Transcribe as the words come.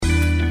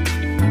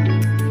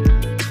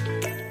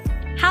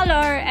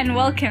and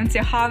welcome to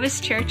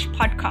Harvest Church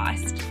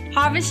podcast.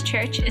 Harvest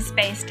Church is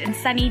based in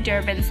sunny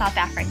Durban, South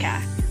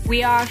Africa.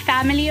 We are a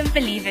family of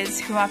believers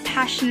who are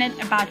passionate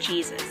about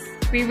Jesus.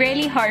 We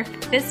really hope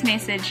this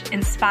message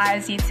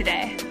inspires you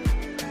today.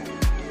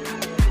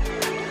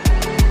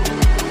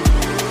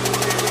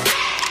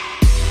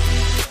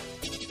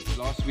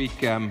 Last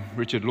week,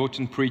 Richard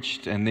Lawton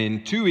preached, and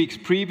then 2 weeks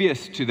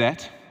previous to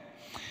that,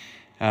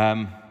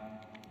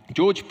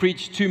 George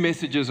preached 2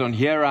 messages on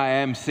Here I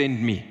Am, Send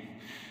Me.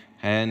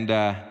 And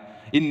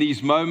in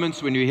these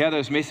moments when you hear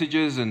those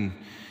messages and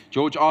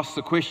George asks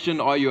the question,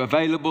 are you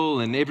available?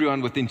 And everyone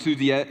with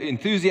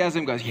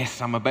enthusiasm goes, yes,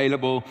 I'm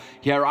available.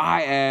 Here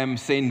I am,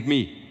 send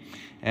me.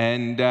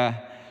 And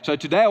so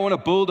today I want to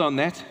build on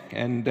that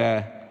and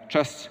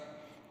trust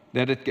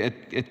that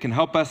it can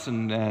help us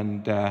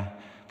and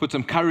put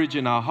some courage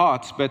in our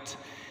hearts. But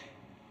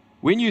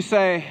when you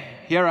say,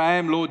 here I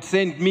am, Lord,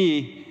 send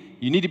me,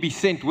 you need to be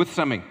sent with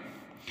something.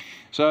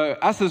 So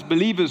us as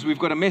believers, we've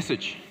got a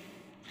message.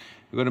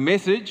 We've got a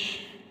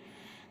message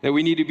that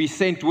we need to be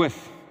sent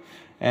with.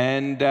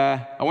 And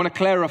I want to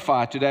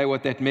clarify today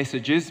what that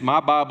message is. My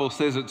Bible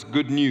says it's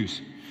good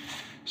news.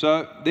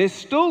 So there's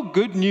still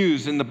good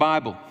news in the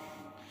Bible.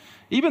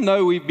 Even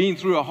though we've been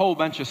through a whole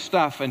bunch of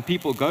stuff and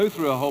people go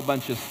through a whole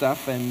bunch of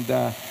stuff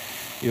and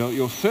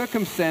your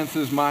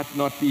circumstances might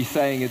not be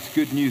saying it's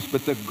good news,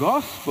 but the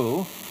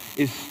gospel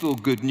is still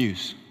good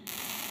news.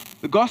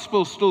 The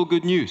gospel is still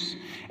good news.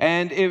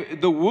 And if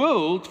the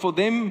world, for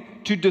them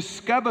to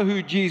discover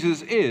who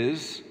Jesus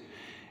is,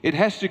 it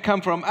has to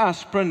come from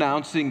us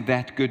pronouncing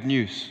that good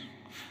news.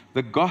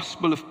 The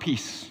gospel of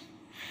peace.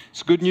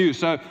 It's good news.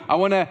 So I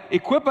want to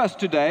equip us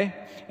today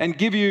and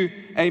give you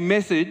a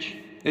message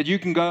that you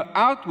can go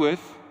out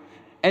with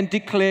and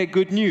declare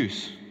good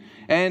news.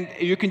 And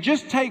you can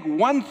just take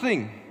one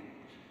thing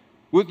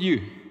with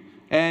you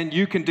and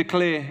you can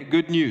declare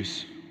good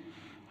news.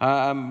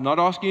 I'm not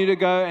asking you to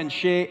go and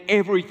share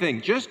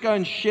everything. Just go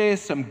and share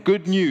some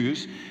good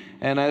news.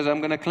 And as I'm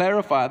going to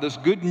clarify, this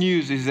good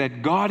news is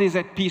that God is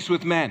at peace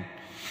with man.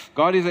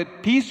 God is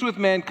at peace with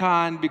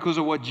mankind because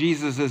of what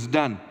Jesus has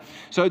done.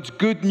 So it's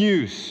good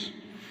news.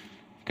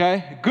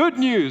 Okay? Good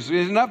news.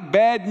 There's enough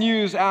bad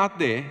news out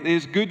there.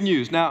 There's good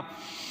news. Now,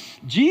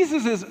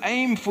 Jesus'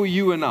 aim for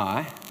you and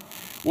I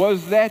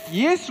was that,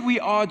 yes, we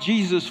are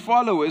Jesus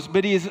followers,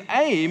 but his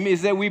aim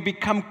is that we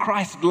become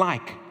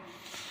Christ-like.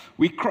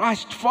 We're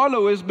Christ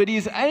followers, but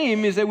his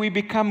aim is that we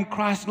become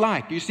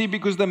Christ-like. You see,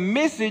 because the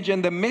message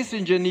and the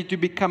messenger need to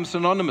become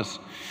synonymous.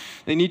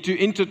 They need to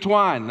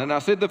intertwine. And I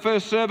said the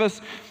first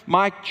service,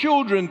 my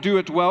children do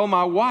it well.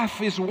 My wife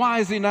is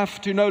wise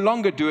enough to no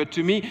longer do it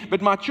to me,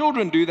 but my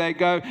children do. They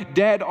go,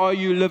 Dad, are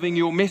you living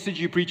your message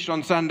you preached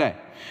on Sunday?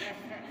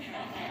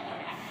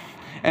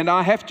 And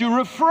I have to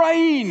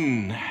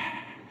refrain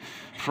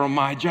from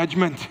my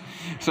judgment.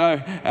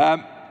 So,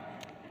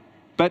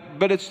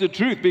 But it's the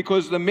truth,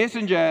 because the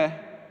messenger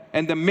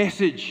and the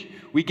message,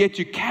 we get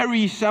to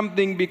carry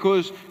something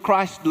because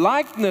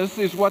Christ-likeness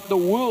is what the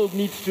world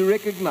needs to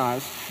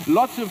recognize.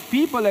 Lots of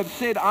people have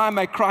said, I'm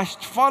a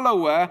Christ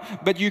follower,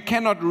 but you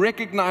cannot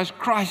recognize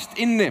Christ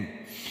in them.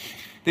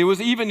 There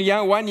was even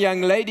one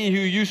young lady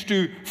who used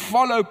to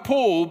follow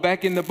Paul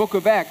back in the book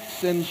of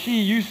Acts, and she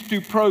used to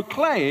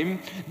proclaim,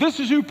 this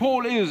is who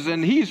Paul is,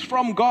 and he's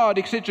from God,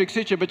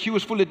 etc., but she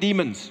was full of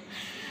demons.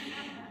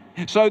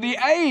 So the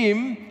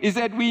aim is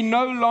that we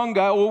no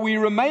longer, or we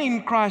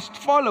remain Christ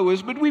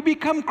followers, but we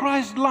become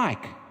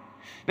Christ-like.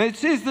 Now it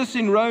says this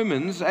in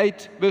Romans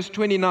 8, verse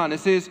 29. It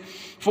says,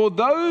 for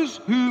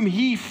those whom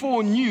he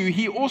foreknew,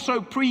 he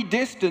also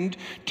predestined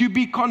to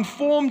be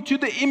conformed to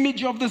the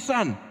image of the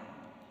Son,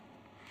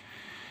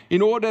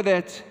 in order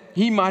that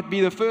he might be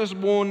the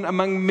firstborn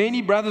among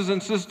many brothers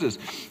and sisters.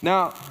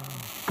 Now,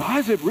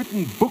 guys have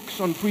written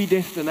books on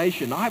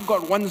predestination. I've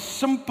got one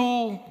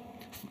simple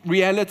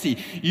reality.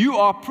 You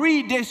are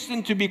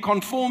predestined to be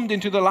conformed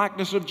into the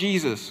likeness of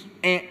Jesus.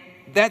 And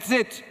that's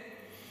it.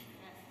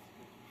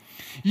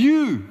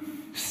 You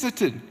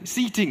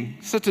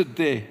seated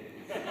there.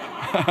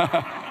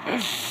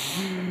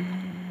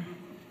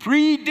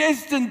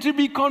 Predestined to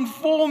be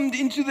conformed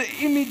into the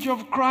image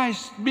of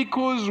Christ,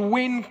 because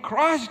when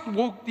Christ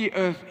walked the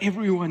earth,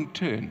 everyone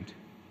turned.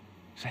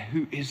 Say,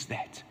 who is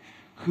that?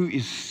 Who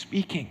is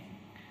speaking?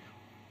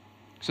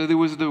 So there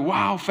was the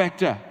wow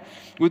factor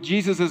with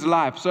Jesus'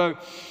 life. So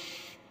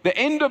the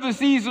end of the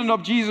season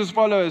of Jesus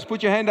followers,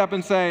 put your hand up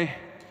and say,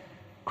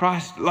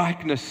 Christ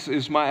likeness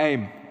is my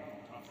aim.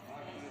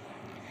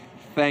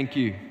 Thank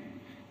you.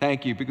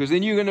 Thank you. Because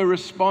then you're going to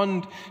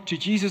respond to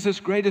Jesus'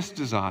 greatest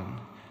design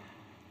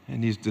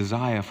and his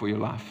desire for your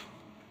life.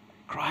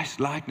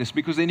 Christ likeness.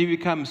 Because then he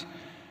becomes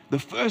the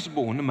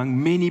firstborn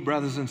among many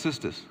brothers and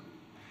sisters.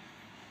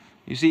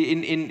 You see,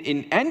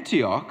 in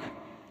Antioch,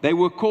 they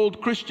were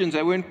called Christians.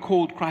 They weren't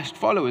called Christ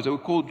followers. They were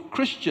called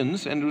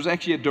Christians, and it was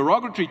actually a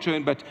derogatory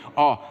term, but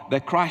the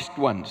Christ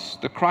ones,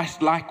 the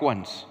Christ-like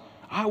ones.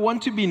 I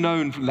want to be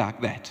known like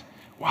that.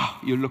 Wow,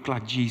 you look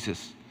like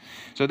Jesus.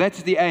 So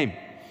that's the aim.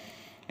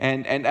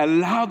 And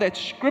allow that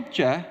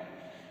scripture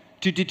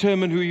to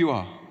determine who you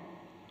are.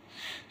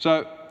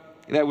 So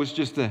that was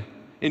just the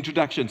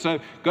introduction. So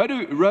go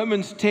to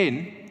Romans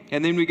 10,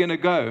 and then we're going to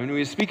go and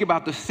we speak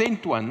about the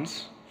sent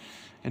ones,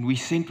 and we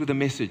sent with a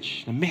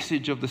message, the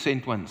message of the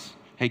sent ones.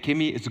 Hey,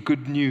 Kemi, it's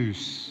good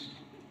news.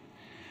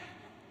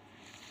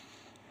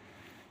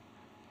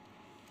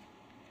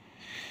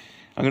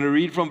 I'm going to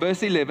read from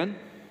verse 11.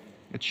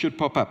 It should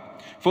pop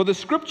up. For the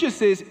scripture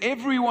says,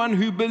 everyone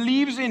who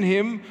believes in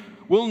him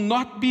will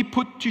not be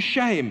put to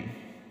shame.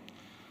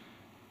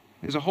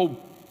 There's a whole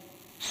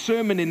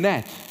sermon in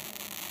that.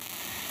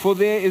 For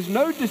there is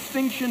no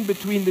distinction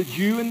between the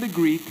Jew and the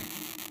Greek.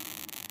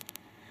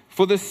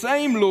 For the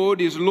same Lord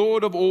is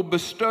Lord of all,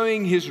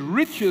 bestowing his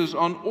riches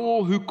on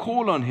all who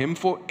call on him.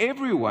 For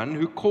everyone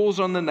who calls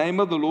on the name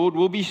of the Lord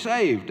will be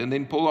saved. And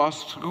then Paul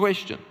asks a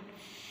question.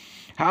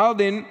 How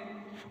then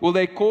will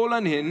they call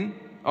on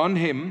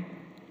him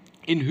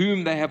in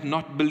whom they have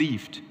not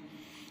believed?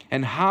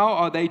 And how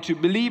are they to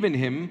believe in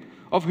him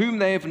of whom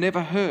they have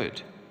never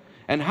heard?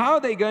 And how are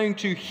they going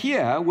to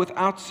hear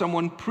without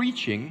someone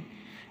preaching?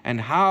 And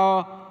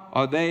how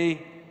are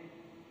they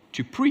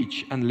to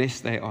preach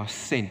unless they are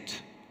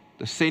sent,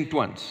 the sent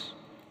ones,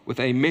 with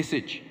a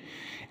message?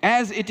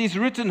 As it is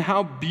written,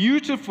 how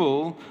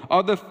beautiful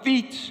are the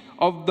feet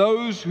of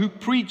those who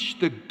preach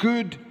the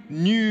good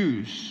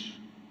news.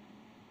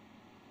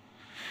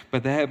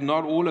 But they have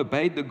not all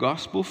obeyed the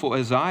gospel, for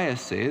Isaiah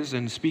says,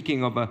 and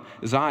speaking of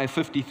Isaiah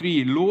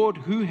 53, Lord,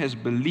 who has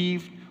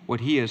believed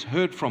what he has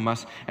heard from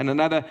us? And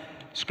another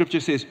scripture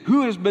says,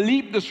 who has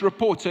believed this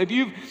report? So if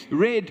you've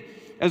read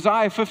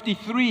Isaiah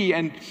 53,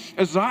 and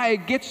Isaiah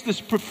gets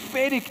this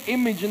prophetic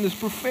image and this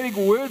prophetic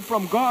word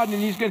from God,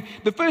 and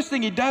the first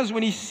thing he does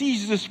when he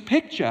sees this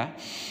picture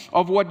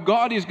of what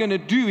God is going to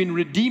do in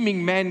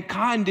redeeming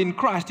mankind in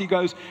Christ, he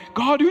goes,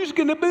 God, who's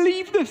going to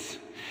believe this?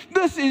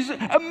 This is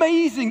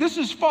amazing. This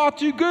is far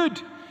too good.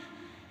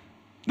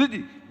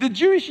 The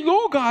Jewish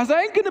law guys, they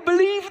ain't going to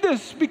believe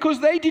this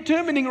because they're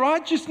determining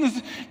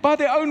righteousness by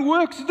their own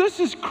works. This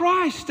is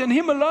Christ and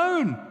him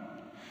alone.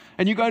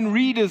 And you go and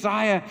read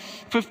Isaiah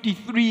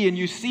 53 and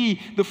you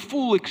see the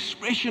full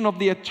expression of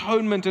the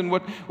atonement and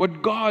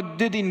what God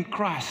did in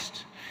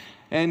Christ.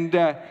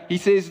 And he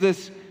says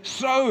this,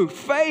 so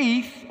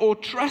faith or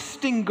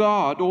trusting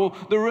God or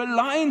the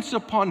reliance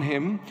upon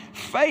him,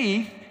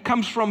 faith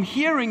comes from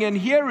hearing, and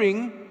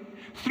hearing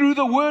through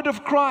the word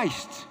of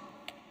Christ.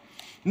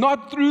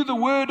 Not through the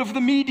word of the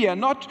media,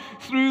 not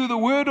through the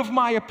word of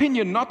my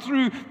opinion, not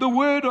through the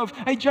word of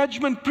a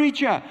judgment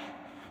preacher.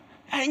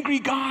 Angry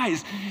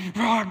guys.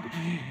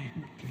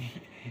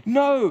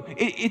 No,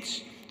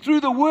 it's through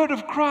the word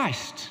of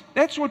Christ.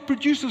 That's what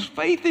produces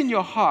faith in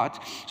your heart.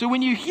 So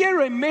when you hear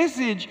a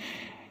message,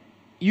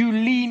 you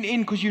lean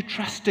in because you're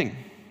trusting.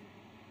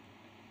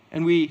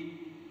 And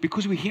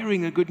because we're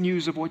hearing the good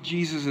news of what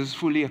Jesus has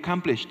fully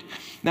accomplished.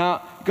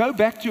 Now, go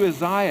back to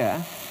Isaiah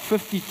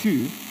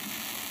 52.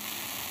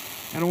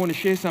 And I want to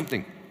share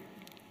something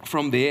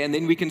from there. And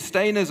then we can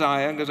stay in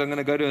Isaiah, because I'm going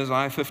to go to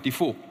Isaiah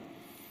 54.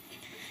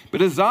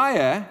 But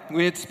Isaiah,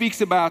 where it speaks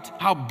about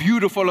how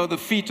beautiful are the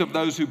feet of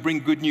those who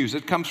bring good news,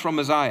 it comes from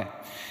Isaiah.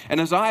 And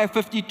Isaiah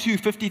 52,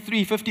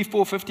 53,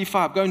 54,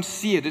 55, go and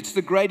see it. It's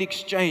the great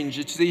exchange.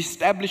 It's the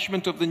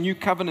establishment of the new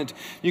covenant.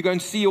 You go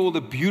and see all the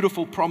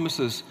beautiful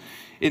promises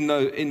in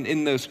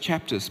those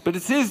chapters. But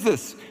it says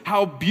this,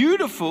 how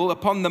beautiful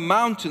upon the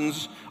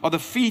mountains are the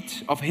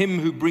feet of him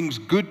who brings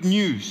good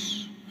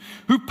news,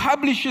 who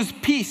publishes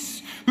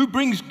peace, who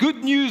brings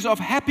good news of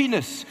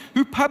happiness,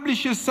 who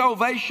publishes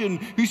salvation,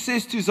 who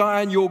says to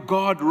Zion, your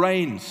God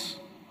reigns.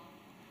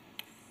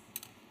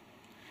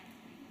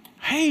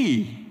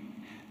 Hey,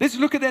 let's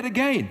look at that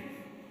again.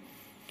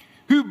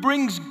 Who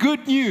brings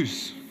good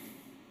news,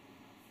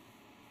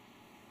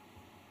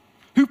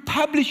 who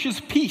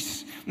publishes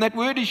peace. And that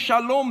word is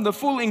shalom, the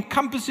full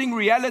encompassing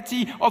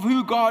reality of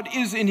who God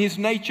is in his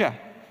nature.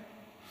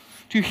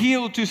 To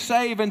heal, to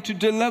save, and to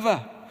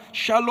deliver.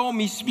 Shalom,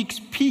 he speaks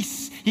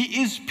peace.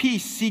 He is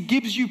peace. He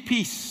gives you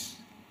peace.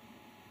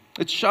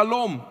 It's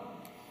shalom.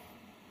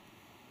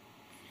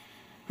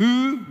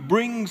 Who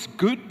brings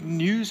good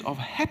news of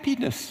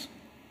happiness.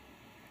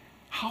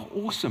 How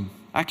awesome.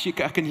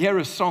 Actually, I can hear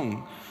a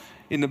song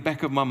in the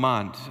back of my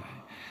mind.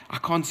 I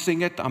can't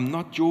sing it. I'm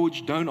not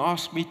George. Don't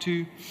ask me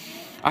to.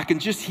 I can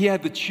just hear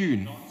the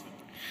tune.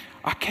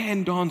 I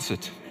can dance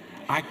it.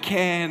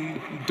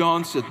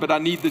 But I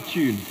need the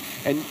tune.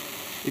 And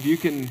if you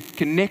can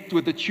connect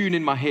with the tune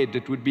in my head,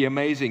 it would be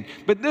amazing.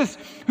 But this,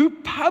 who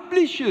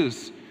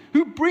publishes,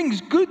 who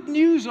brings good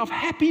news of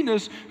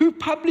happiness, who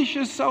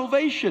publishes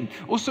salvation,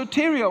 or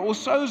soteria, or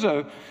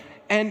sozo.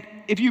 And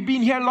if you've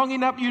been here long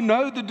enough, you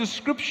know the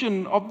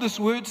description of this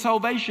word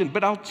salvation.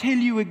 But I'll tell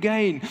you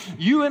again,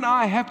 you and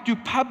I have to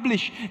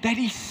publish that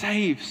he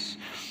saves.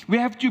 We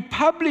have to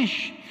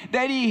publish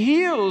that he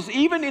heals,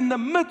 even in the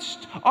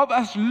midst of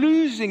us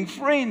losing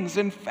friends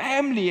and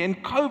family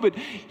and COVID.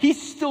 He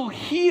still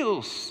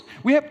heals.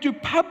 We have to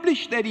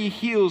publish that he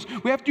heals.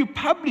 We have to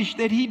publish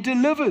that he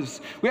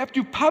delivers. We have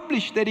to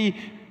publish that he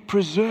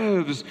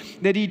preserves,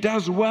 that He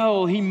does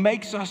well, He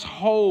makes us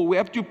whole. We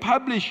have to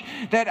publish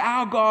that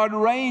our God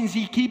reigns,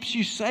 He keeps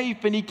you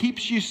safe and He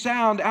keeps you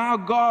sound. Our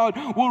God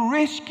will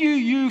rescue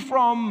you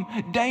from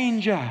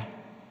danger.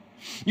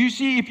 You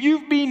see, if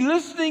you've been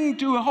listening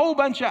to a whole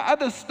bunch of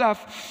other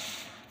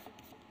stuff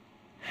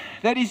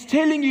that is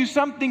telling you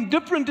something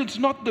different, it's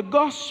not the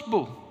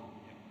gospel.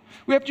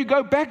 We have to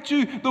go back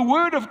to the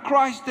word of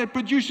Christ that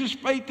produces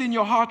faith in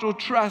your heart or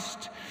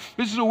trust.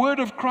 This is the word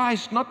of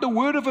Christ, not the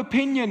word of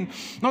opinion,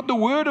 not the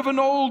word of an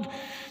old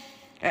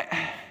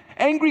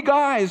angry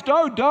guys.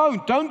 Don't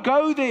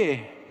go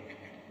there.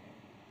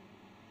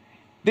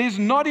 There's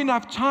not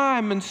enough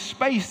time and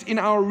space in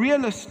our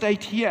real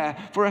estate here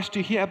for us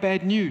to hear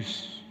bad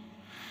news.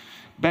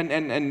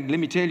 And let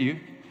me tell you,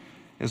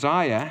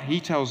 Isaiah, he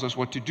tells us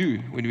what to do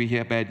when we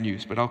hear bad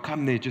news, but I'll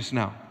come there just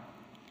now.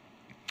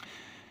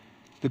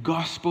 The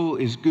gospel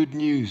is good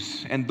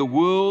news, and the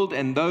world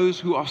and those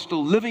who are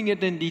still living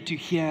it need to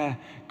hear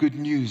good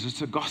news.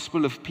 It's a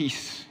gospel of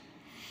peace.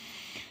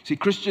 See,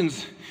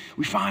 Christians,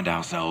 we find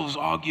ourselves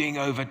arguing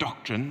over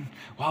doctrine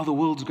while the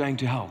world's going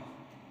to hell.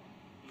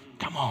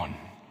 Come on.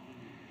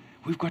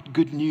 We've got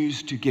good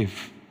news to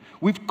give.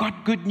 We've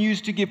got good news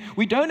to give.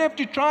 We don't have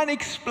to try and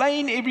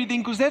explain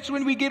everything, because that's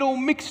when we get all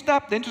mixed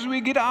up. That's when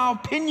we get our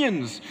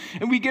opinions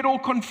and we get all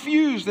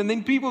confused. And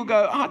then people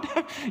go,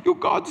 your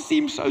God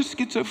seems so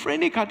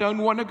schizophrenic, I don't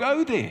want to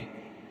go there.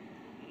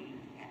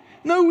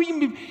 No,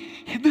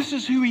 this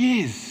is who He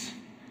is.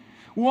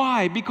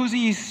 Why? Because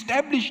He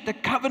established a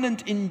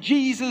covenant in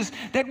Jesus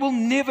that will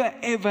never,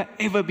 ever,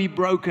 ever be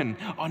broken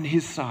on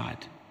His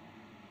side.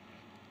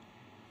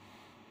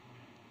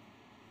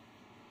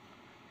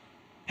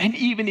 And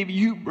even if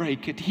you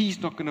break it, He's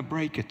not going to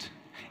break it.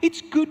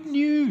 It's good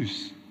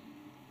news.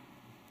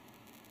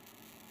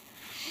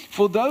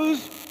 For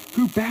those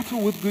who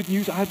battle with good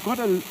news, I've got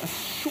a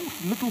short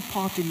little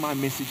part in my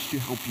message to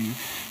help you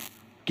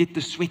get the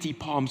sweaty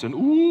palms and,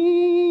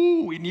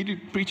 ooh, we need to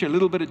preach a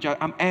little bit of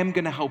I am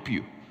going to help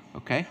you,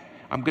 okay?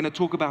 I'm going to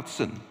talk about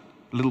sin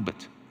a little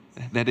bit,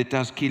 that it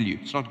does kill you.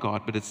 It's not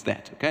God, but it's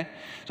that, okay?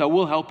 So I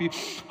will help you.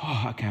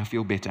 Oh, okay, I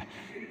feel better.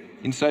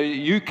 And so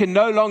you can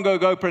no longer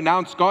go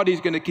pronounce God is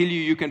going to kill you.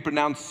 You can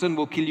pronounce sin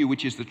will kill you,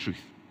 which is the truth.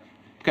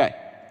 Okay,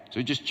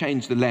 so just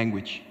change the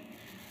language.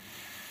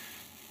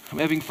 I'm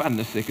having fun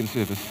this second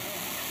service.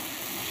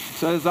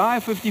 So Isaiah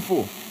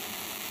 54.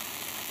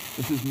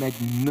 This is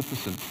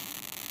magnificent,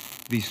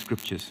 these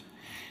scriptures.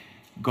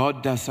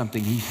 God does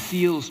something. He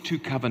seals two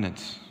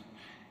covenants.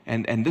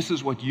 And this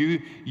is what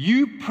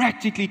you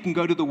practically can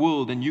go to the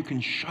world and you can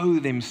show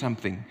them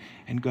something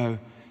and go,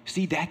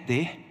 see that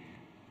there?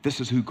 This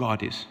is who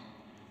God is.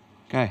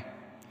 Okay.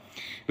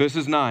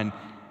 Verses 9.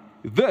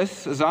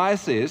 This, Isaiah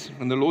says,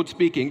 and the Lord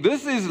speaking, so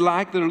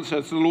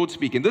it's the Lord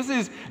speaking, this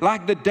is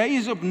like the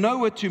days of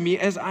Noah to me,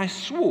 as I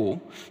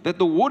swore that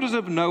the waters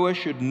of Noah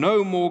should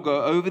no more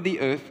go over the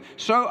earth.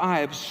 So I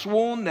have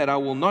sworn that I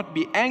will not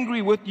be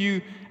angry with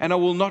you and I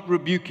will not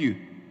rebuke you.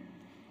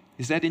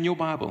 Is that in your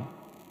Bible?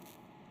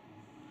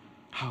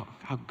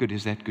 How good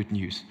is that good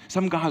news?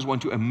 Some guys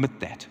want to omit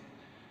that.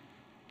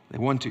 They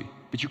want to,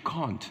 but you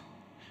can't,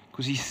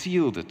 because He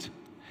sealed it.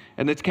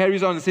 And it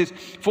carries on and says,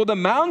 for the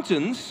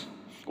mountains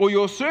or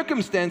your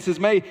circumstances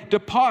may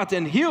depart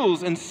and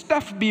hills and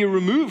stuff be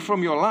removed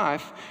from your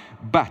life,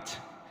 but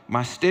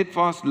my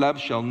steadfast love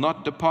shall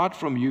not depart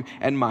from you,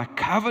 and my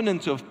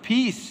covenant of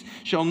peace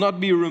shall not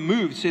be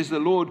removed, says the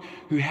Lord,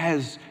 who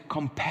has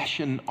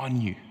compassion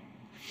on you.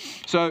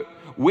 So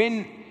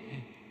when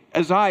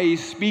Isaiah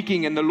is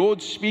speaking and the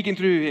Lord's speaking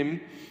through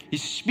him,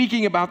 He's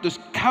speaking about this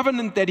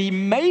covenant that He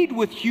made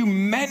with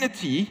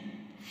humanity.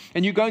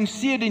 And you go and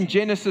see it in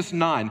Genesis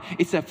 9.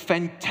 It's a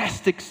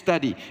fantastic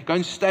study. Go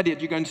and study it.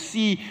 You go and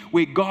see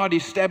where God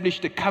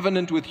established a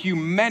covenant with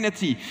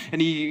humanity. And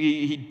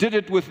He did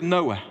it with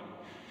Noah.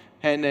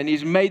 And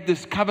He's made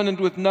this covenant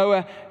with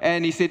Noah.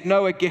 And He said,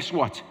 Noah, guess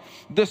what?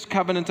 This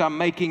covenant I'm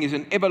making is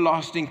an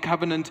everlasting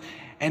covenant.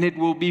 And it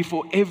will be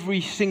for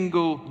every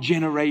single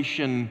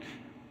generation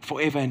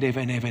forever and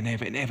ever and ever and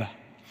ever and ever.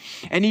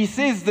 And He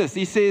says this.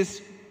 He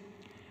says,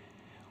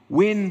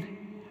 when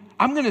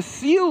I'm going to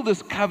seal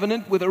this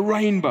covenant with a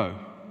rainbow.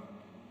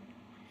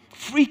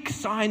 Freak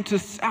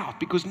scientists out,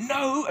 because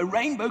no, a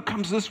rainbow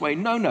comes this way.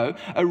 No,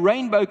 a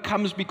rainbow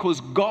comes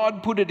because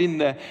God put it in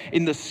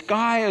the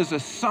sky as a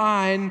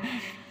sign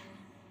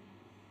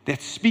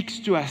that speaks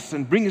to us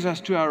and brings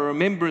us to our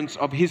remembrance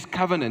of His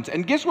covenant.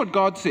 And guess what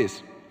God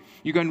says?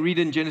 You go and read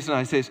in Genesis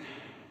 9. It says,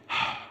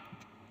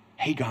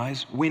 hey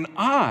guys, when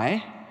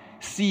I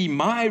see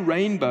my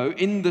rainbow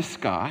in the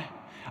sky,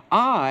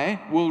 I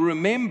will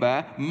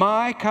remember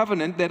my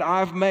covenant that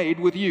I've made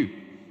with you.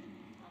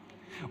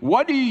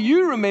 What do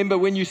you remember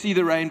when you see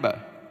the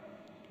rainbow?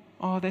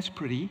 Oh, that's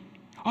pretty.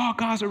 Oh,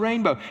 guys, a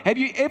rainbow. Have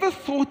you ever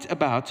thought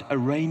about a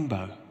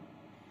rainbow?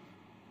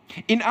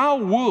 In our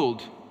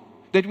world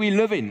that we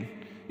live in,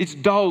 it's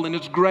dull and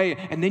it's gray,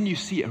 and then you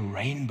see a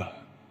rainbow.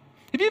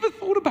 Have you ever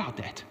thought about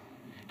that?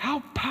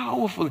 How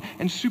powerful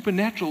and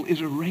supernatural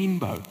is a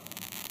rainbow?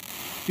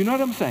 You know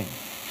what I'm saying?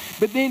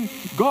 But then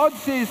God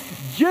says,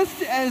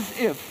 just as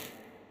if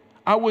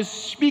I was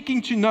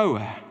speaking to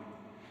Noah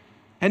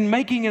and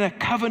making a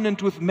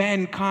covenant with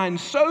mankind,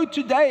 so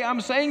today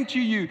I'm saying to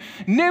you,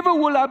 never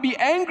will I be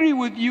angry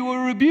with you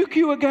or rebuke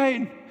you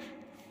again.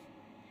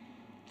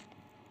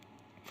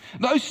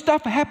 Though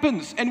stuff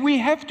happens, and we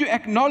have to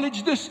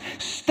acknowledge this,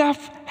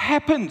 stuff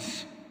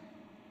happens.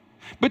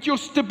 But your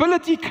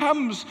stability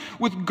comes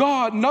with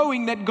God,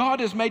 knowing that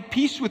God has made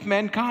peace with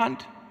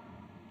mankind.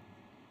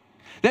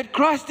 That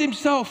Christ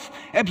Himself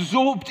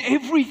absorbed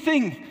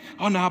everything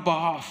on our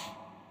behalf.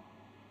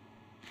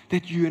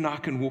 That you and I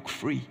can walk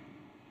free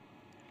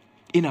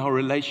in our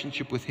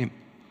relationship with Him.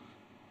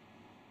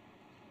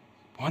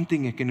 One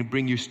thing that can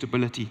bring you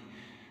stability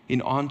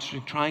in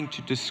answering, trying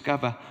to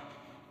discover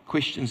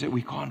questions that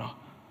we can't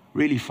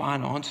really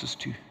find answers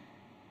to.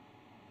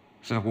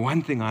 So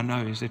one thing I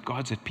know is that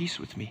God's at peace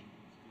with me.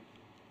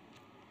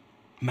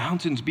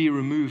 Mountains be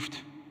removed.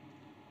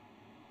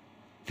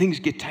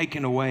 Things get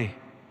taken away.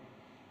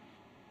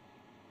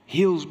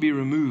 Hills be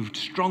removed.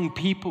 Strong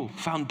people,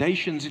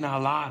 foundations in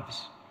our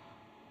lives.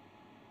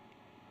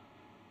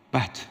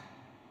 But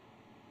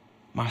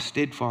my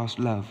steadfast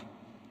love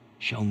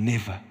shall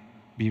never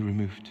be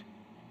removed.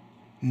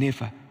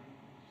 Never.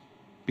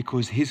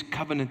 Because His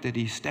covenant that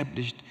He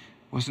established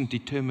wasn't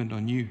determined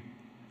on you.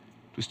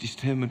 It was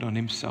determined on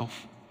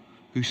Himself,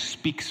 who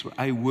speaks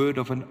a word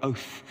of an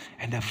oath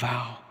and a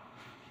vow.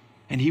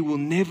 And He will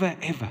never,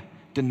 ever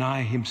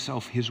deny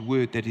Himself His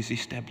word that is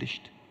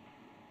established.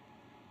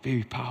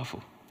 Very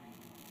powerful.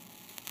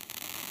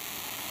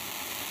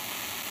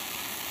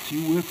 So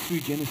you work through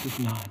Genesis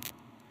 9,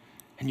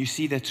 and you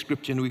see that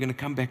scripture, and we're going to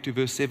come back to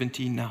verse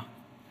 17 now.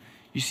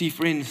 You see,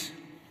 friends,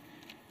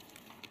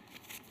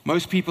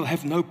 most people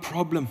have no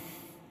problem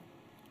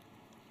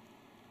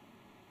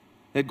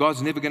that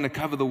God's never going to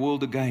cover the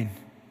world again.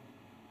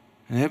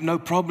 And they have no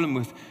problem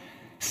with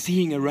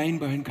seeing a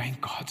rainbow and going,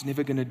 God's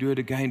never going to do it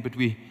again. But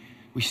we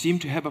seem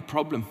to have a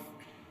problem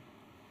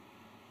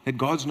that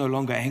God's no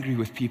longer angry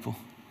with people.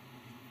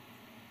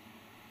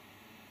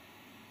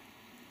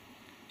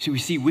 So we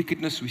see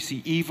wickedness, we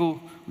see evil,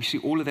 we see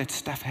all of that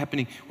stuff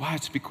happening. Why?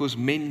 It's because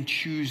men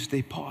choose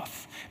their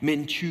path.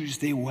 Men choose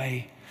their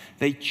way.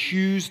 They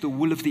choose the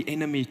will of the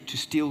enemy to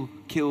steal,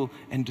 kill,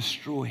 and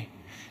destroy.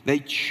 They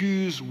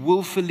choose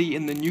willfully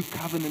in the new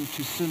covenant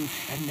to sin,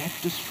 and that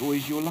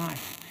destroys your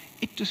life.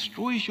 It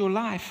destroys your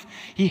life.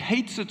 He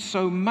hates it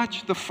so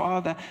much, the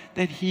Father,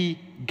 that He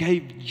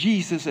gave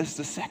Jesus as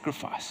the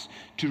sacrifice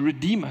to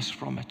redeem us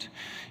from it.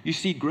 You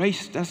see,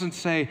 grace doesn't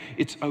say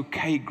it's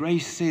okay.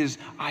 Grace says,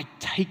 I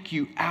take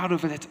you out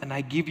of it and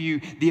I give you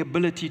the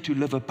ability to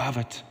live above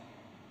it.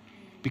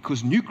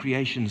 Because new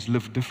creations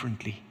live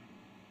differently.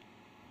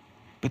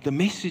 But the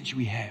message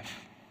we have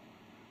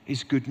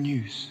is good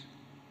news.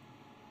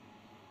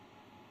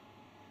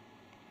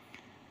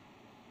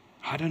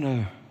 I don't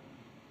know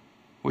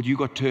what you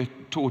got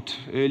taught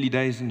early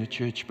days in the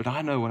church, but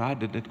I know what I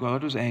did, that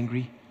God was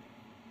angry.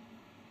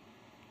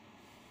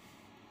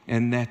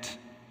 And that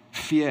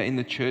fear in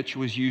the church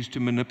was used to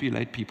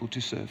manipulate people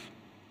to serve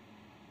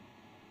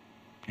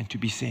and to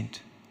be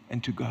sent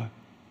and to go.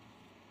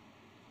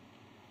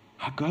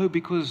 I go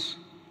because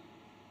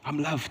I'm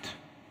loved.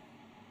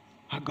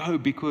 I go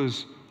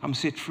because I'm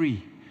set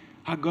free.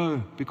 I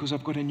go because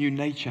I've got a new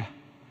nature.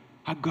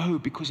 I go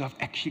because I've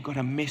actually got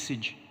a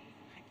message.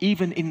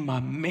 Even in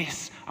my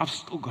mess, I've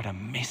still got a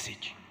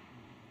message.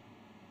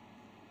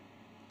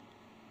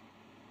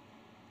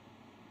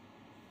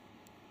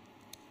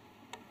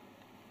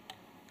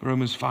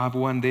 Romans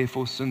 5:1,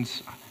 therefore,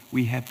 since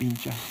we have been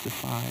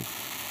justified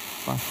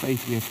by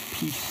faith, we have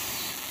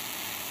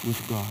peace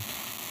with God.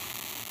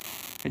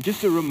 And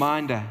just a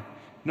reminder,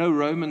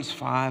 Romans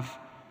 5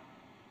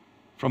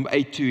 from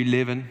 8 to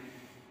 11.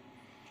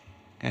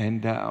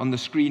 And on the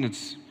screen,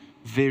 it's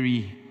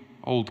very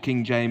old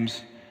King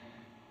James.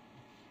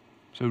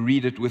 So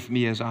read it with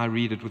me as I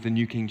read it with the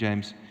New King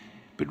James.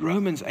 But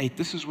Romans 8,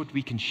 this is what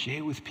we can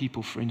share with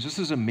people, friends. This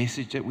is a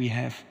message that we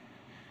have.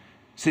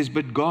 It says,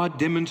 but God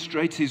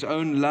demonstrates His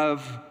own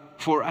love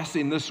for us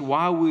in this: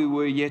 while we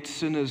were yet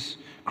sinners,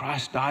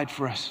 Christ died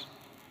for us.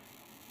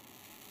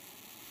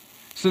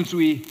 Since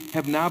we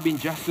have now been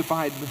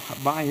justified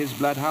by His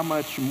blood, how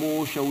much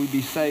more shall we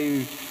be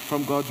saved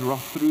from God's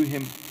wrath through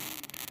Him?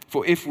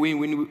 For if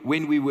when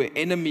we were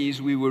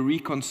enemies, we were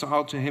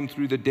reconciled to Him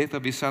through the death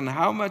of His Son,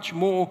 how much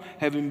more,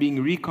 having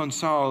been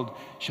reconciled,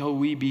 shall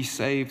we be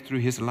saved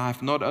through His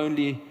life? Not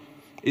only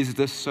is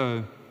this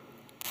so,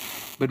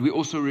 but we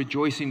also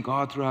rejoice in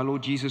God through our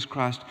Lord Jesus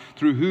Christ,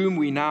 through whom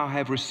we now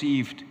have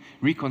received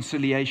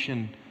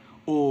reconciliation,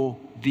 or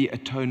the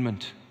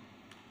atonement.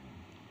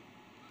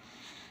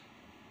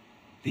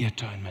 The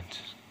atonement.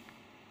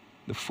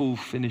 The full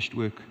finished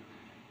work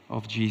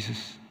of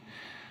Jesus.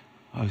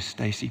 Oh,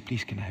 Stacy,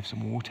 please can I have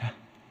some water?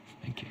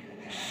 Thank you.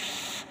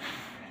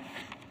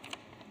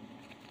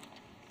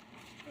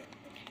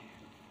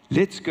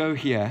 Let's go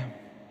here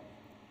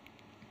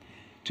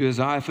to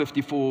Isaiah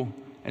 54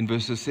 and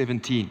verses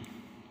 17.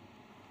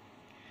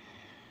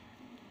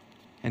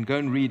 And go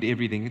and read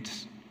everything.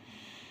 It's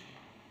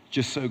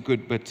just so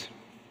good, but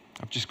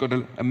I've just got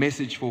a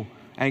message for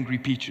angry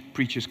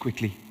preachers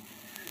quickly.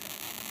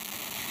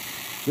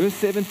 Verse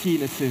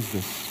 17, it says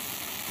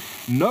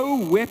this: no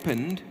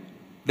weapon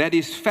that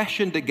is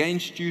fashioned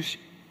against you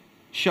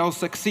shall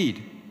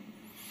succeed,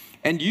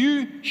 and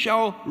you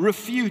shall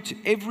refute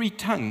every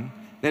tongue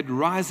that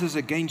rises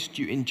against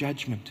you in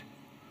judgment.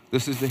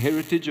 This is the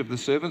heritage of the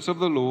servants of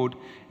the Lord,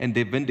 and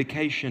their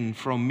vindication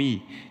from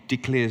me,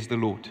 declares the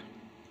Lord.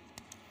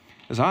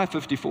 Isaiah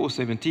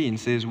 54:17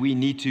 says we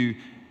need to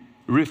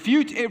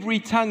refute every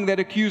tongue that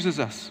accuses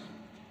us.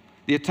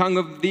 The tongue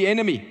of the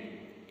enemy,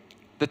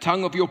 the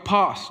tongue of your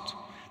past,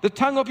 the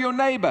tongue of your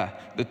neighbor,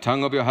 the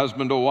tongue of your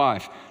husband or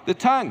wife, the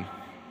tongue.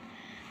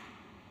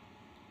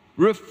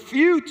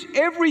 Refute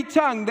every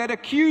tongue that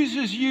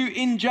accuses you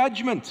in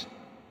judgment.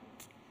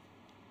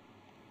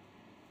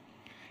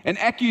 An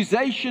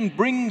accusation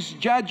brings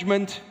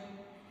judgment.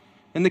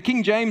 In the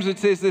King James it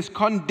says this: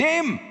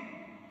 condemn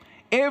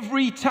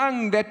every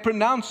tongue that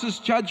pronounces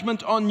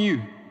judgment on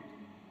you.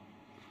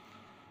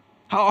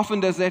 How often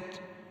does that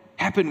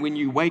happen when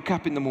you wake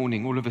up in the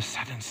morning? All of a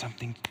sudden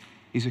something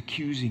is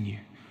accusing you.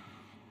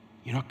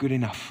 You're not good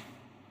enough.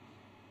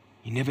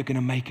 You're never going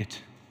to make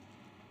it.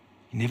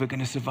 You're never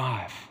going to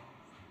survive.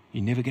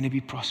 You're never going to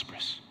be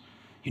prosperous.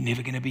 You're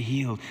never going to be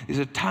healed. There's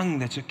a tongue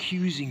that's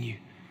accusing you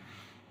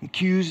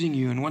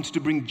and wants to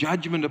bring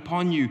judgment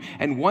upon you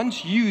and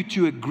wants you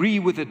to agree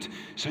with it,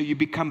 so you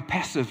become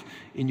passive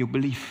in your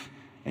belief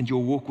and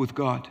your walk with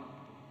God.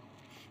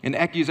 An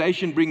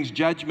accusation brings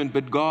judgment,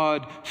 but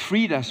God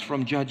freed us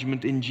from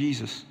judgment in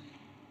Jesus.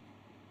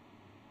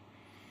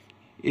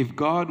 If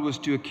God was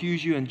to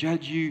accuse you and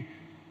judge you,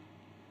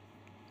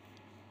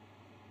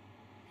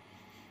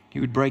 He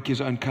would break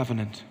His own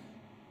covenant.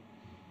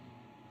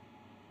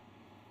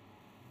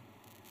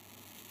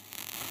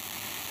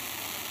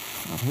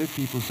 I've heard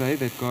people say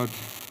that God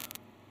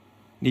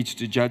needs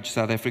to judge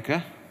South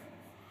Africa.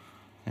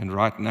 And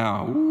right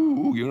now,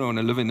 you don't want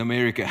to live in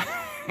America.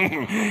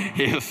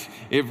 Yes,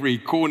 every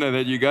corner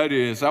that you go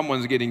to,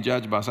 someone's getting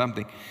judged by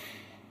something.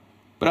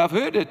 But I've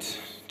heard it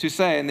to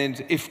say, and then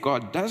if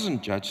God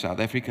doesn't judge South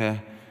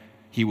Africa,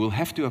 He will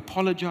have to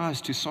apologize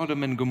to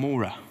Sodom and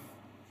Gomorrah.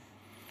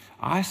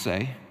 I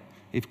say,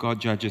 if God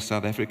judges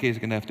South Africa, He's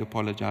going to have to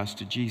apologize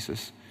to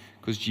Jesus,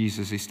 because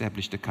Jesus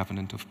established a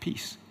covenant of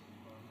peace.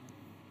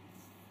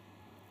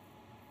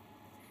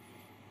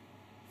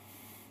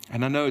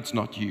 And I know it's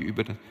not you,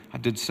 but I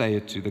did say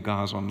it to the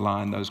guys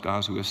online, those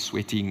guys who are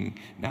sweating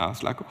now.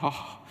 It's like,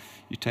 oh,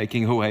 you're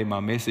taking away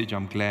my message.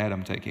 I'm glad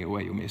I'm taking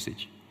away your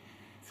message.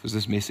 Because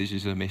this message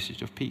is a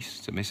message of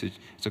peace.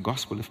 It's a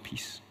gospel of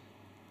peace.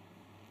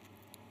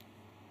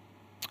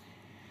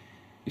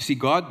 You see,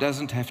 God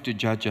doesn't have to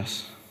judge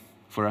us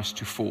for us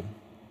to fall.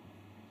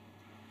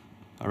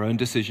 Our own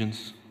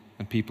decisions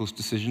and people's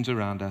decisions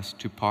around us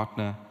to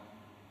partner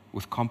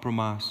with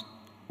compromise,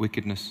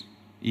 wickedness,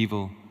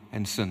 evil,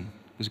 and sin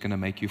is going to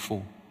make you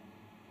fall.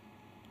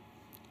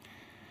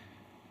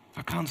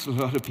 I counsel a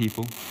lot of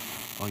people.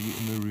 Are you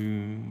in the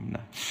room? No.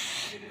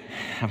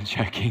 I'm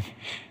joking.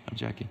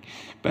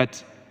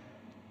 But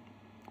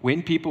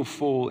when people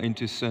fall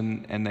into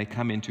sin and they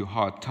come into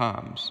hard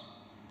times,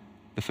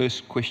 the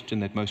first question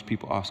that most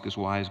people ask is,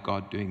 why is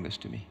God doing this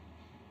to me?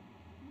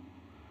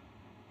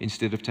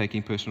 Instead of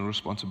taking personal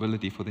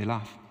responsibility for their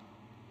life.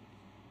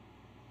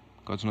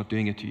 God's not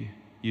doing it to you.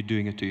 You're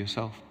doing it to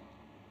yourself.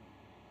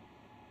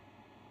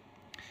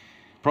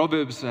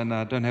 Proverbs, and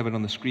I don't have it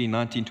on the screen,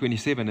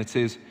 19:27, it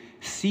says,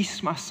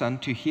 cease, my son,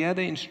 to hear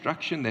the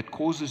instruction that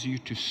causes you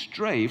to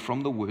stray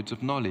from the words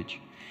of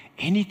knowledge.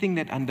 Anything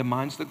that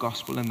undermines the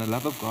gospel and the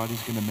love of God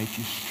is going to make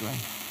you stray.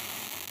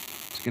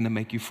 It's going to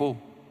make you fall.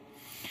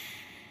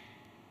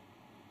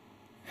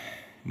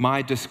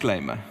 My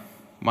disclaimer,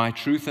 my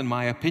truth and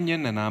my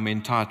opinion, and I'm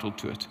entitled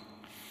to it.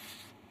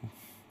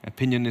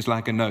 Opinion is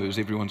like a nose,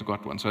 everyone's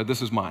got one, so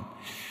this is mine.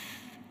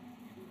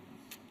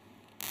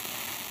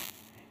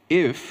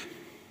 If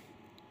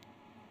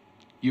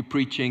you're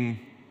preaching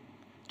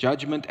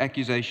judgment,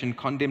 accusation,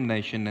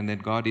 condemnation, and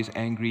that God is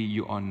angry,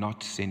 you are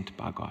not sent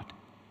by God.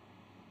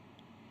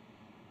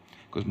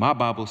 Because my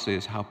Bible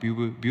says, how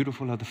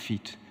beautiful are the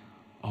feet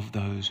of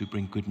those who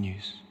bring good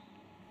news.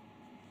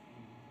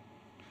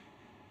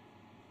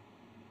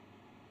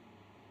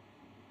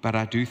 But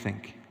I do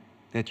think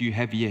that you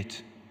have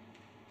yet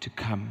to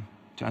come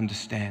to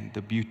understand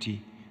the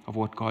beauty of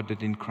what God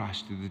did in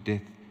Christ through the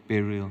death,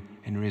 burial,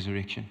 and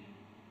resurrection.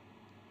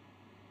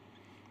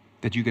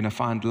 That you're going to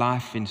find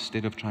life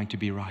instead of trying to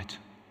be right.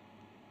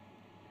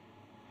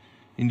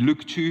 In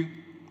Luke 2,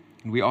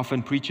 and we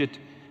often preach it,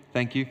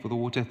 thank you for the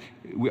water,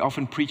 we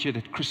often preach it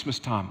at Christmas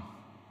time.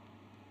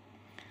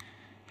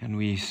 And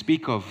we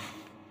speak of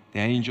the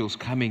angels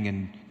coming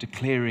and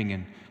declaring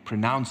and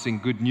pronouncing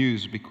good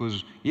news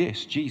because,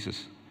 yes,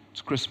 Jesus,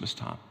 it's Christmas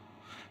time.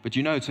 But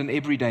you know, it's an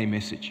everyday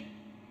message.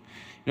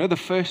 You know the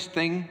first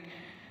thing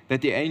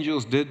that the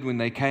angels did when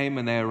they came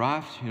and they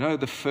arrived? You know,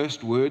 the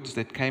first words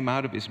that came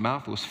out of His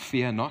mouth was,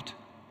 fear not.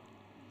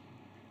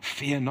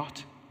 Fear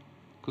not.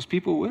 Because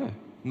people were.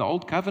 In the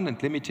Old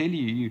Covenant, let me tell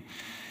you,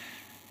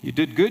 You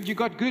did good, you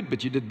got good,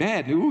 but you did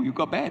bad. Ooh, you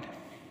got bad.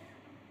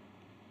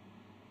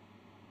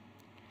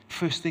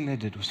 First thing they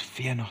did was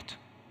fear not.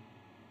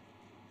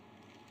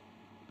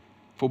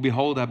 For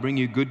behold, I bring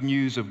you good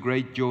news of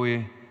great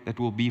joy that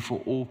will be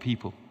for all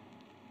people.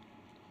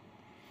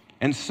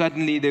 And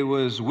suddenly there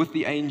was with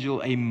the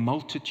angel a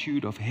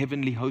multitude of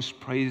heavenly hosts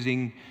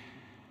praising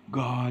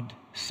God,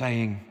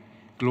 saying,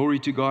 Glory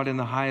to God in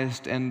the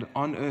highest, and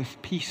on earth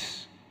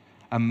peace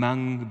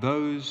among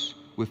those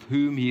with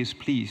whom he is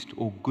pleased,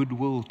 or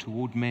goodwill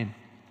toward men.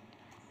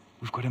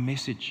 We've got a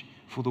message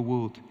for the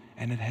world,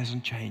 and it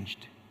hasn't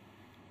changed.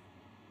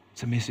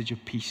 It's a message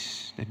of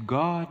peace, that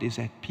God is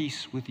at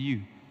peace with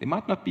you. There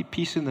might not be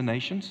peace in the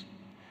nations,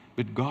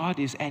 but God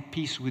is at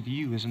peace with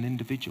you as an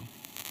individual.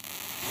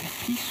 He's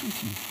at peace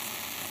with you.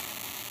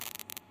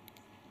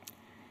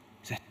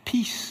 He's at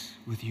peace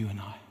with you and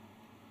I.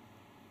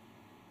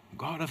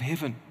 God of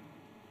heaven,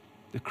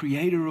 the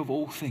creator of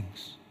all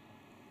things,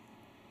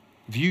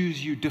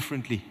 views you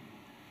differently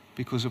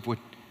because of what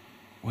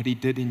he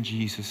did in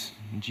Jesus,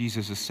 and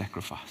Jesus'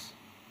 sacrifice.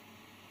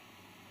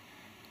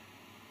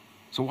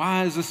 So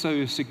why is this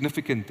so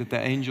significant that the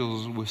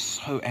angels were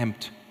so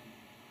amped?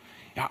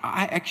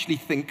 I actually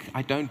think,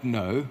 I don't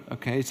know,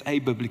 okay, it's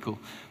abiblical,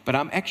 but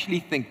I'm actually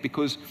think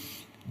because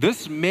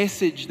this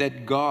message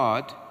that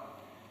God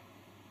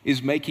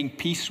is making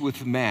peace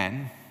with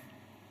man,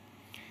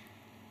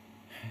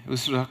 it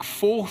was like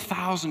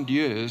 4,000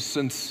 years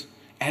since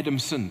Adam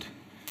sinned.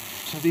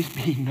 So there's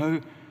been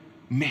no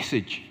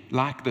message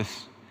like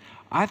this.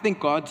 I think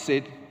God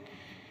said,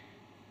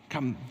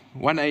 come,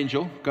 one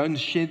angel, go and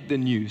shed the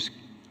news.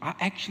 I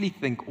actually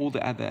think all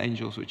the other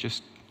angels were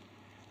just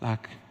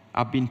like,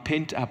 I've been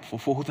pent up for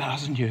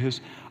 4,000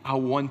 years. I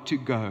want to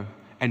go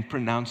and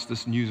pronounce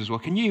this news as well.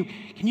 Can you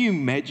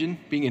imagine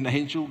being an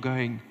angel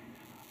going,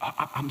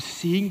 I'm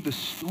seeing the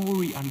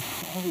story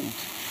unfold.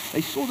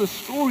 They saw the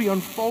story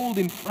unfold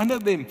in front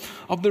of them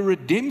of the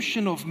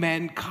redemption of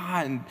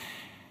mankind.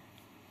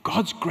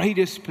 God's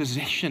greatest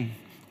possession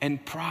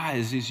and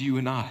prize is you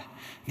and I.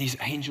 And these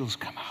angels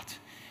come out.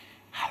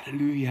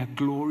 Hallelujah,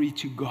 glory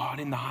to God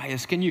in the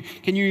highest. Can you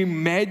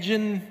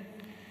imagine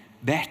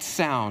that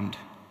sound,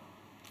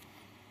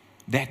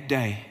 that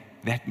day,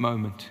 that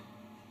moment?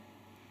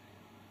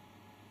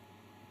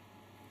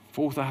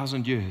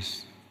 4,000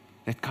 years,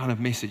 that kind of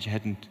message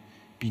hadn't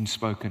been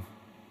spoken.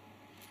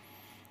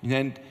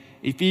 And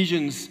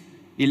Ephesians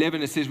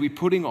 11, it says, we're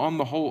putting on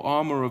the whole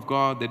armor of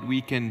God that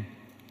we can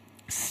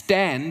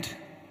stand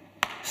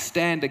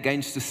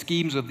against the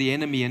schemes of the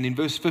enemy. And in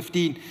verse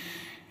 15,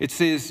 it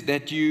says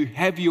that you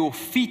have your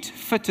feet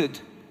fitted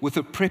with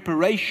a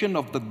preparation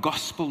of the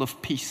gospel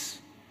of peace.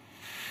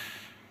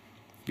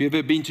 Have you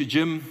ever been to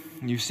gym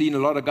and you've seen a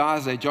lot of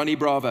guys, they're Johnny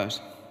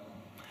Bravos,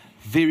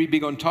 very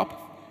big on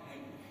top,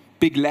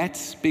 big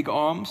lats, big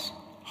arms,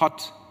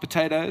 hot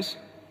potatoes,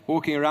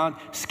 walking around,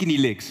 skinny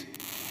legs,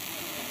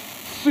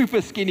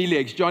 super skinny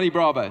legs, Johnny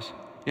Bravos.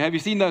 Have you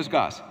seen those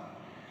guys?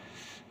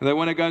 They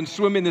want to go and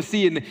swim in the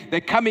sea, and they're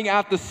coming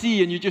out the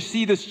sea, and you just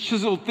see this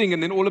chiseled thing,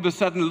 and then all of a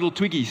sudden, little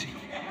twiggies.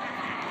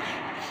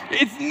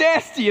 It's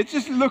nasty. It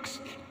just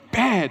looks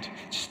bad.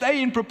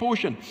 Stay in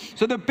proportion.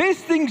 So the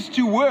best thing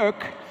to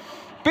work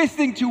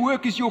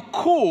is your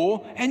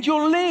core and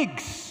your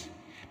legs,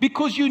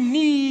 because you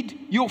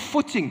need your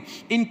footing.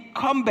 In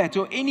combat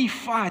or any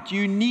fight,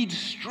 you need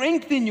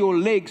strength in your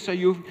legs, so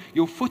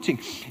your footing.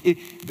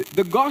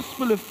 The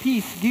gospel of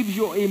peace gives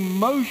your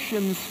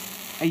emotions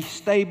a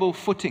stable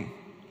footing.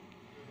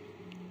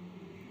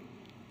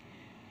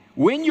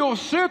 When your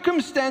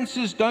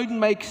circumstances don't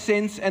make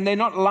sense and they're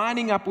not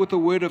lining up with the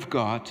Word of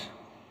God,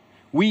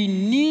 we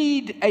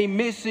need a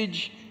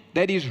message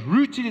that is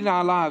rooted in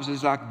our lives.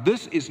 It's like,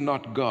 this is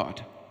not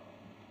God.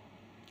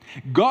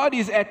 God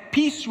is at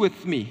peace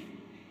with me.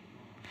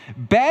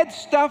 Bad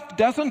stuff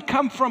doesn't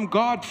come from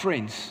God,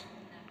 friends.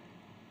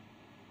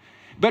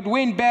 But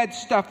when bad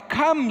stuff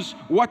comes,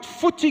 what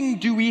footing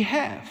do we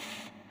have?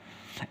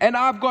 And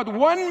I've got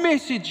one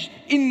message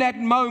in that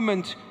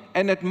moment,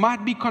 and it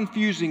might be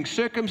confusing.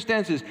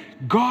 Circumstances.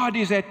 God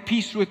is at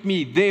peace with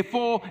me.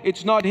 Therefore,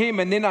 it's not him.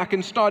 And then I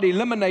can start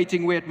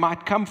eliminating where it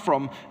might come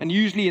from. And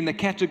usually in the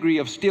category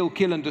of steal,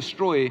 kill, and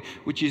destroy,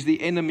 which is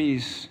the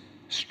enemy's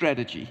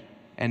strategy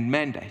and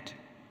mandate.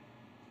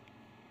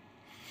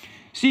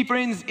 See,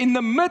 friends, in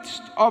the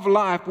midst of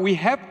life, we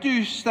have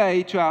to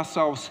say to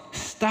ourselves,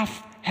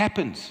 stuff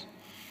happens.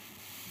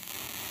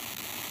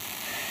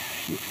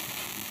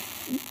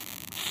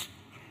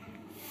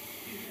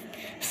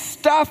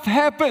 Stuff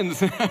happens.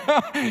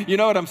 You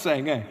know what I'm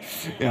saying, eh?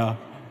 Yeah.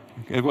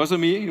 It wasn't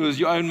me, it was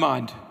your own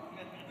mind.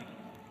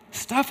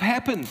 Stuff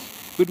happens.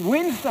 But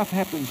when stuff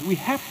happens, we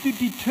have to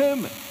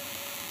determine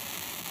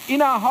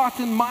in our heart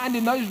and mind,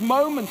 in those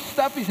moments,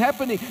 stuff is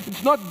happening.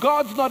 It's not,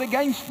 God's not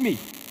against me.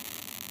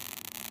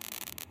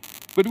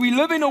 But we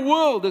live in a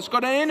world that's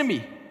got an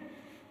enemy.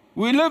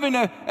 We live in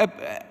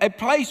a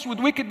place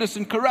with wickedness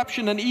and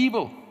corruption and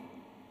evil.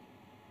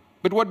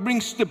 But what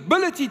brings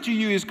stability to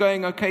you is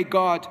going, okay,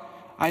 God,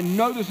 I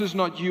know this is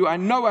not you. I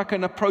know I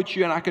can approach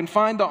you and I can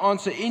find the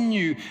answer in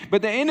you.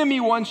 But the enemy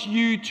wants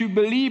you to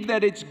believe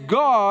that it's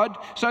God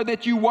so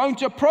that you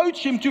won't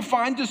approach him to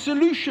find a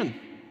solution.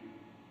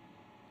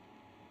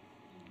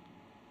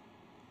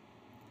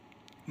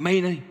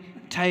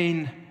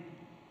 Maintain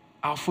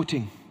our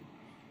footing.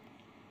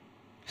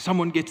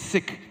 Someone gets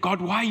sick.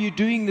 God, why are you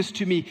doing this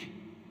to me?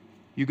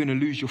 You're going to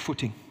lose your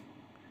footing.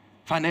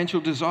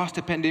 Financial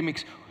disaster,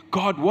 pandemics.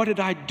 God, what did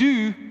I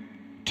do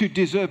to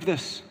deserve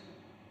this?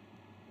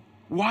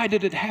 Why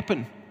did it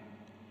happen?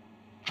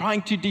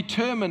 Trying to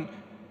determine,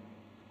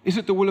 is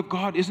it the will of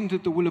God? Isn't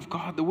it the will of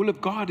God? The will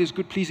of God is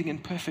good, pleasing,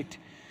 and perfect.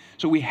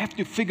 So we have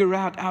to figure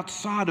out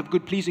outside of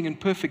good, pleasing, and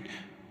perfect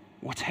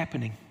what's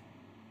happening.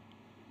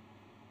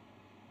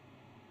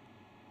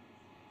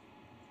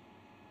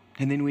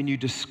 And then when you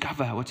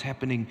discover what's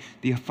happening,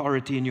 the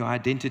authority in your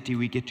identity,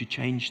 we get to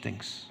change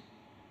things.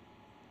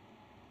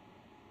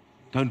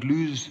 Don't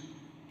lose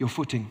your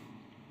footing.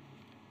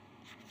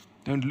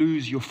 Don't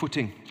lose your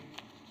footing.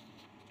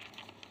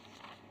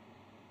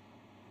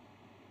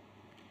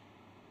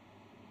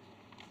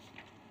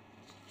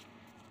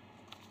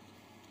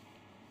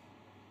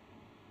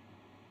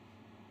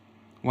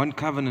 One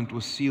covenant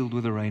was sealed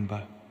with a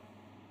rainbow.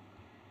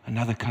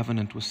 Another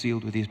covenant was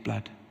sealed with his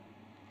blood.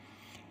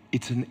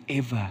 It's an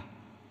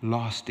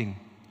everlasting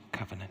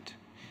covenant.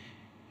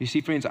 You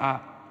see, friends, I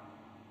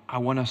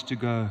want us to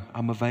go,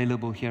 I'm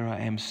available, here I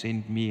am,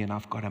 send me, and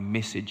I've got a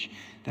message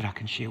that I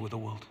can share with the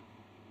world.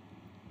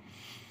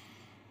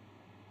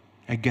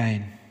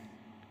 Again,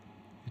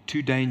 the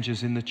two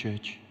dangers in the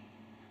church: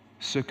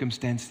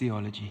 circumstance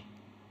theology.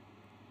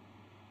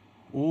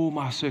 All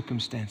my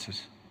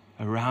circumstances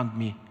around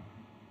me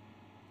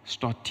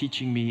start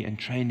teaching me and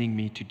training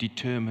me to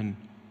determine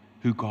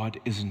who God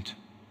isn't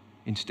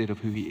instead of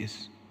who he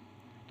is.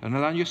 Don't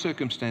allow your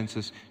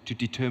circumstances to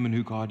determine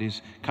who God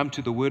is. Come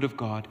to the Word of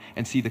God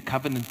and see the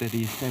covenant that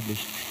he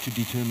established to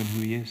determine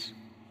who he is.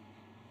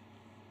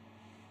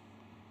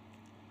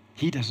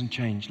 He doesn't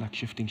change like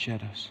shifting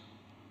shadows.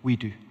 We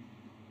do.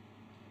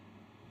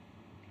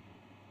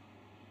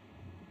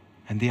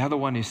 And the other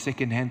one is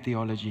second-hand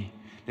theology.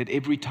 That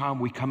every time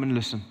we come and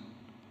listen,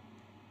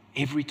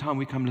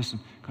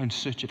 go and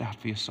search it out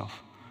for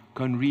yourself.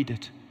 Go and read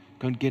it.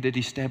 Go and get it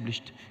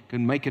established. Go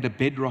and make it a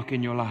bedrock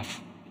in your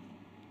life.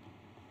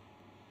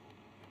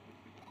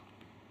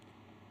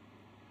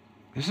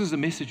 This is the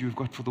message we've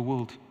got for the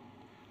world.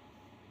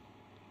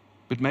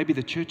 But maybe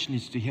the church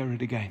needs to hear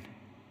it again.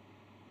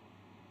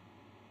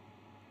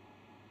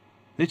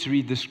 Let's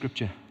read this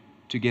scripture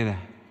together.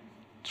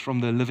 It's from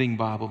the Living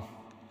Bible.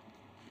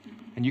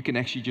 And you can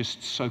actually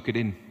just soak it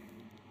in.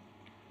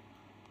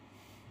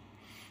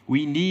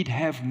 We need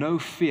have no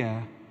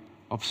fear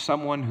of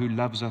someone who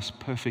loves us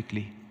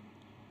perfectly.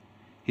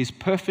 His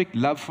perfect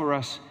love for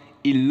us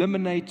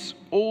eliminates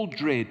all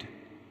dread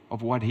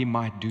of what he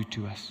might do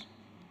to us.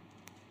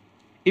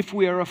 If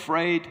we are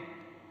afraid,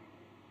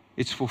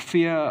 it's for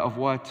fear of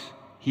what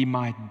he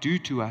might do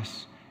to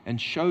us, and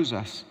shows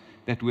us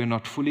that we're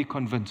not fully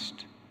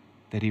convinced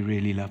that he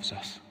really loves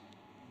us.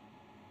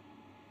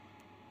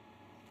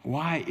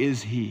 Why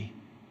is he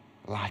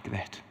like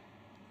that?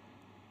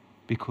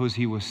 Because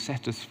he was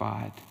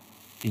satisfied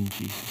in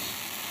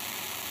Jesus.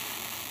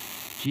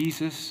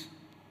 Jesus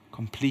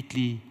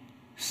completely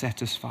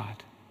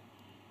satisfied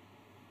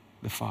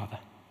the Father.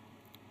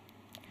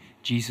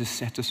 Jesus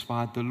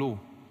satisfied the law.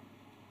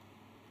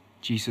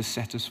 Jesus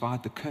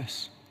satisfied the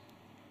curse.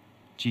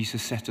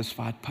 Jesus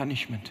satisfied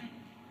punishment.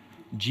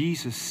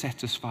 Jesus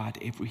satisfied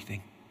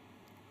everything.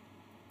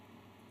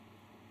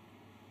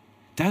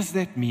 Does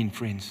that mean,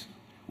 friends,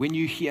 when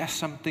you hear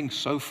something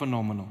so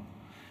phenomenal,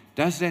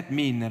 does that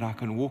mean that I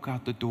can walk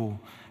out the door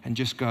and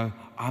just go,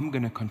 I'm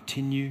going to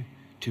continue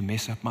to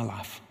mess up my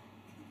life?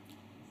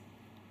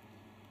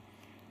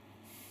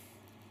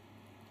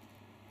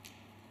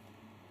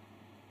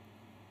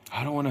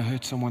 I don't want to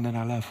hurt someone that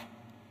I love.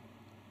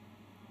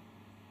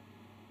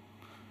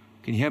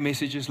 Can you hear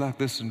messages like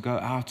this and go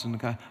out and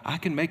go, I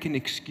can make an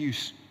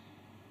excuse.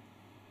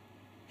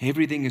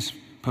 Everything is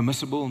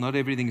permissible, not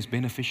everything is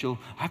beneficial.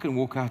 I can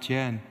walk out here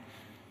and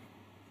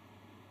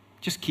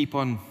just keep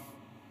on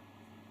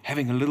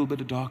having a little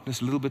bit of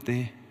darkness, a little bit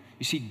there.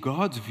 You see,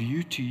 God's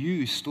view to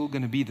you is still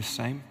going to be the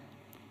same,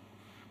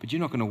 but you're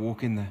not going to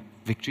walk in the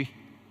victory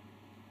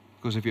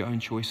because of your own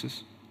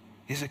choices.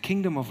 There's a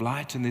kingdom of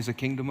light and there's a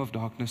kingdom of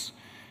darkness.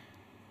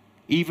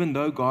 Even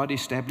though God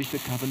established a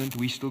covenant,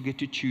 we still get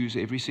to choose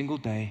every single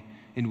day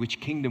in which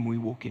kingdom we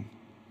walk in.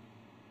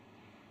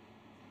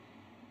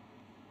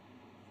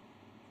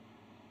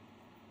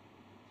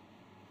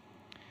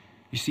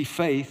 You see,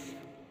 faith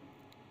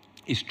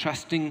is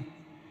trusting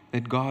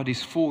that God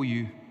is for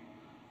you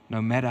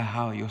no matter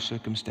how your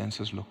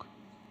circumstances look.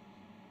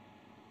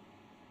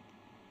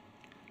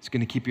 It's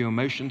going to keep your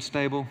emotions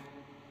stable,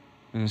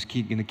 and it's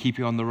going to keep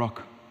you on the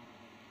rock.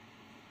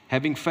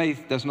 Having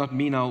faith does not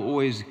mean I'll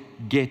always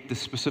get the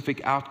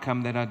specific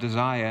outcome that I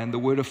desire, and the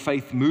Word of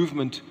Faith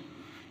movement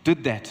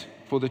did that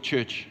for the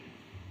church.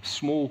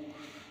 Small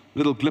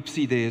little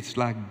glipsy there, it's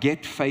like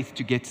get faith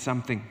to get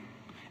something.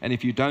 And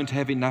if you don't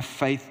have enough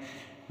faith,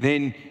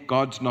 then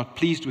God's not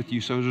pleased with you.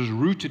 So it is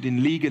rooted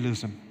in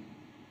legalism.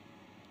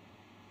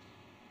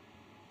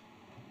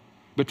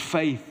 But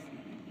faith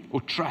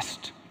or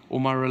trust or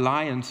my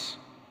reliance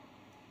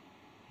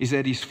is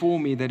that He's for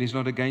me, that He's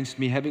not against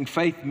me. Having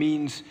faith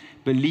means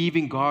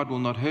believing God will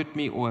not hurt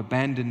me or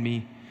abandon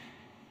me.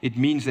 It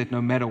means that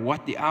no matter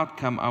what the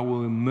outcome, I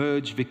will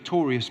emerge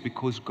victorious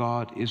because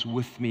God is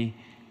with me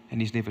and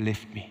He's never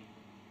left me.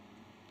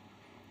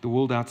 The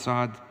world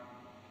outside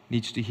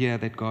needs to hear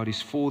that God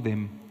is for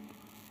them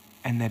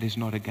and that He's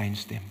not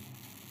against them.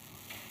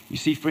 You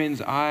see,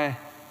 friends, I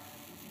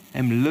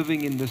am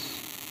living in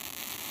this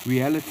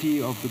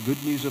reality of the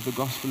good news of the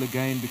gospel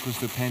again because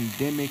the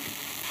pandemic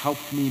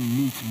helped me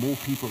meet more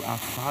people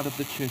outside of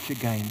the church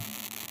again.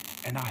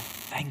 And I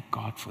thank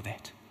God for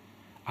that.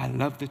 I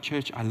love the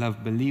church. I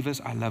love believers.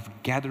 I love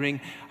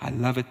gathering. I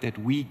love it that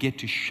we get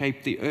to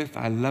shape the earth.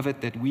 I love it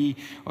that we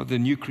are the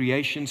new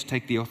creations,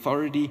 take the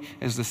authority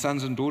as the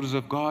sons and daughters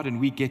of God, and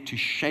we get to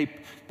shape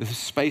the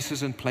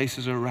spaces and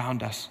places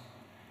around us.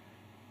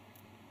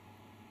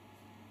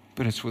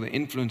 But it's for the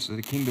influence that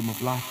the kingdom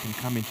of light can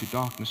come into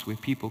darkness, where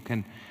people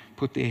can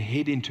put their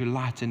head into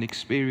light and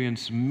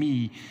experience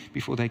me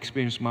before they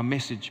experience my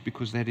message,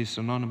 because that is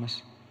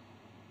synonymous.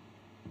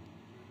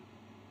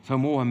 So the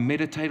more I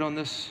meditate on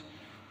this,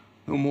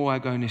 the more I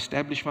go and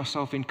establish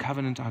myself in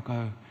covenant, I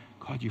go,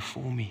 God, you're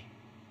for me.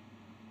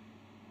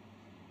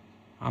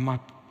 I might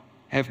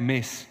have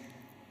mess.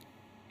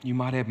 You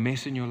might have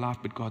mess in your life,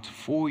 but God's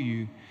for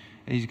you,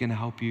 and He's going to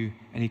help you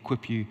and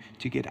equip you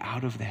to get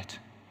out of that.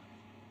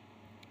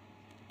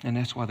 And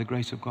that's why the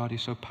grace of God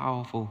is so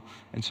powerful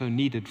and so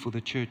needed for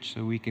the church,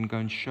 so we can go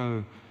and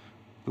show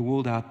the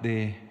world out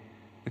there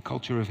the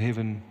culture of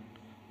heaven.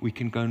 We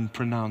can go and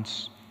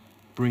pronounce,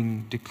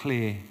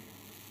 declare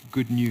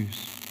good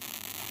news.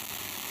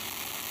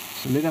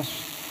 So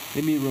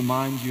let me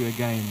remind you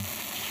again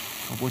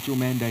of what your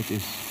mandate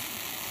is.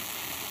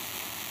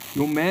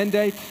 Your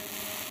mandate,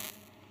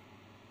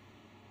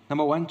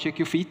 number one, check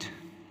your feet.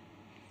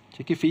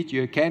 Check your feet.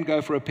 You can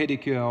go for a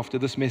pedicure after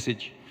this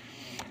message.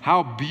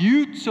 How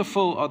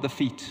beautiful are the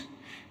feet.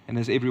 And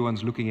as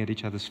everyone's looking at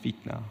each other's feet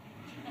now.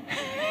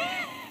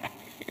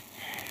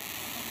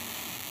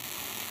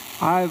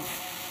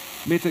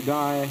 I've met a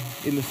guy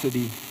in the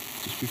city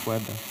just before I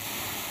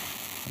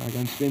go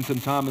and spend some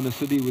time in the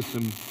city with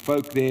some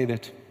folk there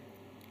that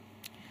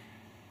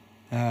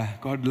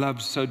God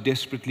loves so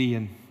desperately,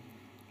 and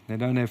they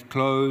don't have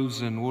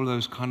clothes and all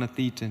those kind of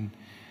things. And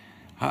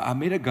I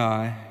met a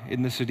guy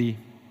in the city,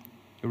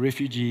 a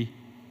refugee,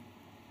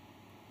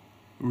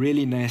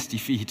 really nasty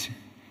feet,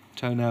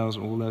 toenails,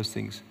 all those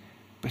things.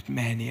 But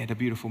man, he had a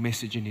beautiful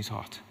message in his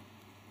heart.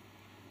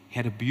 He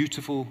had a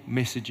beautiful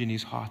message in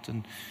his heart.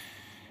 And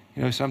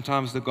you know,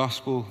 sometimes the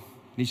gospel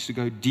needs to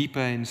go deeper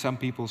in some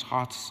people's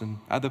hearts and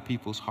other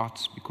people's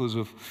hearts because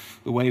of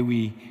the way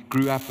we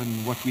grew up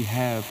and what we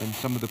have and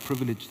some of the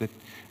privilege that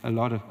a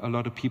lot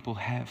of people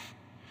have.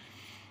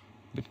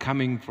 But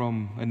coming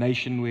from a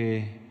nation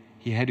where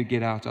he had to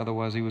get out,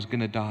 otherwise he was going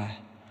to die.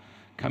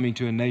 Coming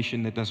to a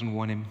nation that doesn't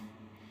want him.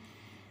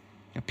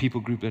 A people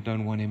group that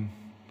don't want him.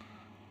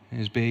 And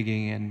is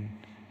begging,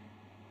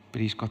 but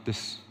he's got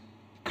this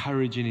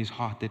courage in his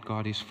heart that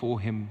God is for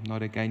him,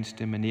 not against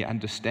him, and he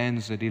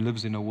understands that he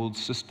lives in a world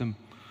system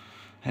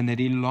and that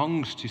he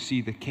longs to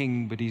see the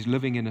King, but he's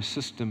living in a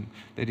system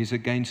that is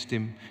against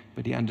him,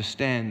 but he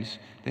understands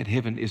that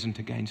heaven isn't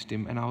against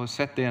him. And I was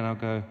sat there and I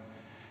go,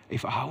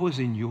 if I was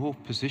in your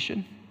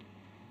position,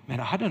 man,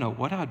 I don't know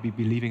what I'd be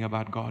believing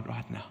about God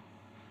right now.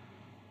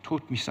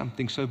 Taught me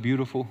something so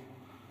beautiful.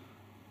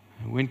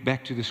 I went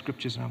back to the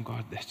scriptures and I'm,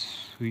 God,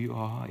 that's who you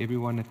are.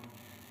 Everyone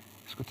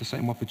has got the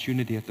same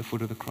opportunity at the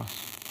foot of the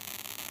cross.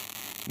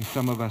 And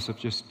some of us are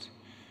just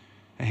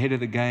ahead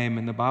of the game.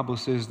 And the Bible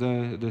says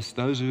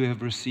those who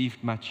have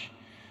received much,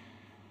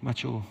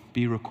 much will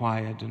be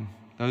required. And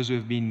those who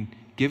have been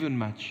given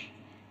much,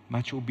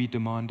 much will be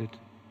demanded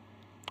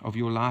of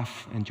your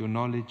life and your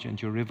knowledge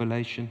and your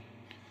revelation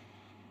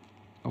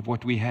of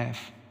what we have.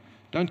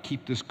 Don't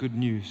keep this good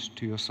news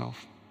to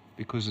yourself,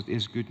 because it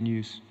is good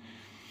news.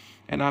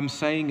 And I'm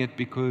saying it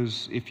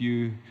because if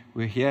you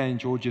were here in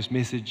George's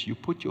message, you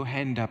put your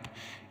hand up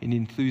in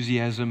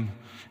enthusiasm,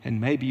 and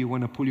maybe you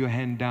want to pull your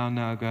hand down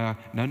now and go,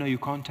 no, you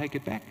can't take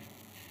it back.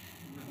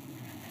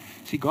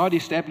 See, God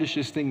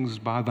establishes things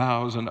by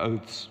vows and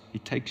oaths. He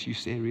takes you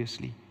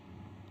seriously.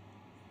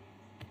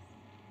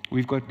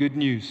 We've got good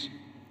news.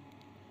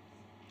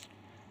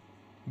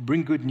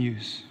 Bring good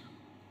news.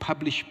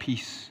 Publish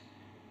peace.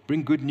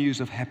 Bring good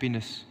news of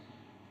happiness.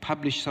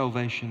 Publish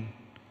salvation.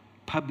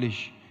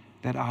 Publish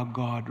that our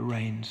God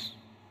reigns.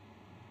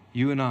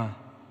 You and I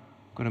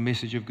got a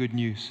message of good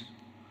news.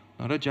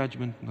 Not a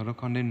judgment, not a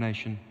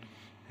condemnation,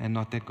 and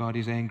not that God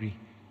is angry,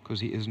 because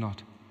He is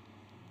not.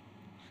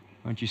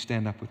 Won't you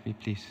stand up with me,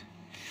 please?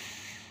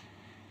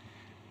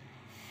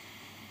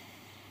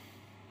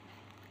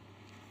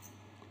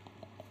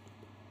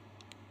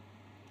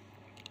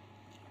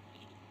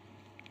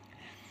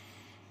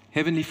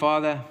 Heavenly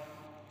Father,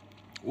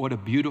 what a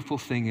beautiful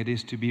thing it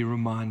is to be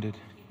reminded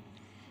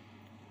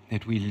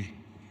that we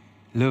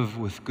live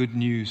with good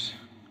news,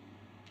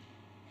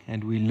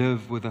 and we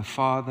live with a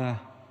Father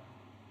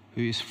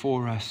who is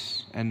for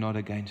us and not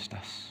against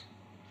us.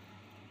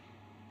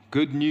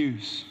 Good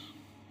news,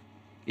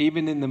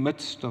 even in the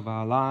midst of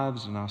our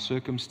lives and our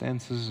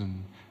circumstances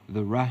and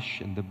the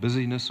rush and the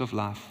busyness of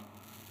life,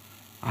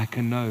 I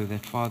can know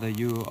that, Father,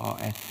 you are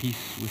at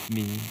peace with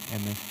me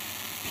and at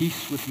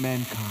peace with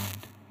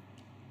mankind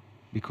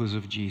because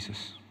of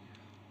Jesus.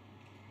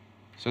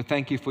 So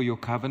thank you for your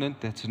covenant.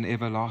 That's an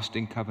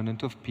everlasting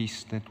covenant of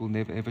peace that will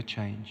never ever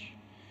change.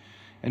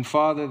 And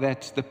Father,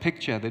 that's the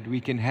picture that we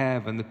can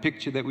have and the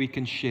picture that we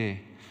can share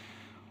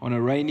on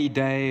a rainy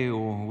day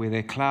or where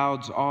the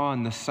clouds are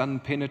and the sun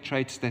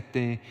penetrates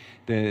the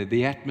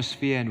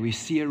atmosphere and we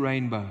see a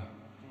rainbow.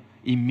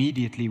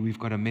 Immediately we've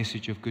got a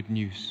message of good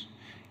news.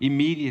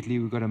 Immediately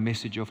we've got a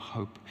message of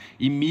hope.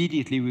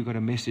 Immediately we've got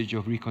a message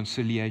of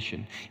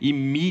reconciliation.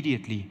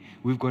 Immediately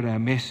we've got a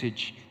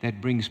message that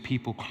brings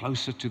people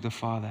closer to the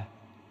Father.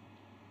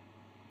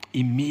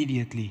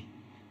 Immediately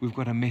we've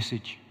got a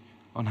message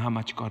on how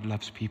much God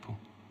loves people.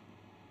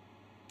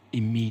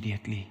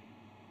 Immediately.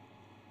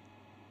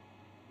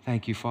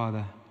 Thank you,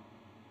 Father,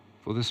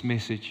 for this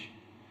message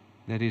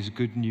that is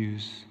good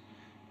news.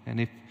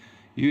 And if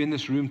you're in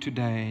this room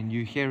today and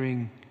you're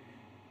hearing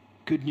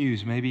good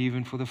news, maybe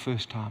even for the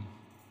first time,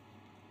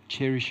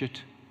 cherish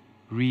it,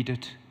 read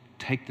it,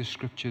 take the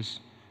scriptures,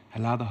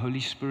 allow the Holy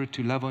Spirit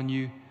to love on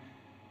you,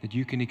 that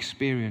you can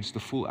experience the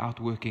full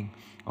outworking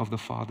of the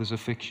Father's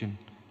affection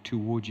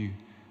toward you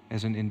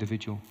as an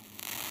individual.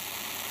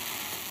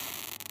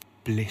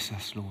 Bless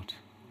us, Lord.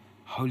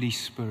 Holy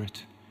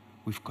Spirit,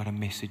 we've got a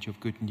message of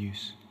good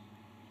news.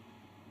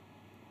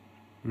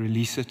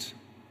 Release it.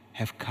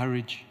 Have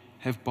courage.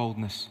 Have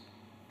boldness.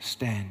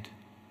 Stand.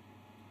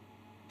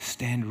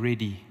 Stand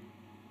ready,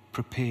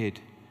 prepared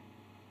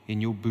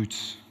in your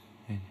boots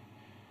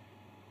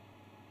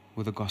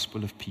with the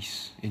gospel of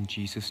peace. In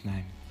Jesus'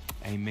 name,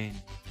 amen.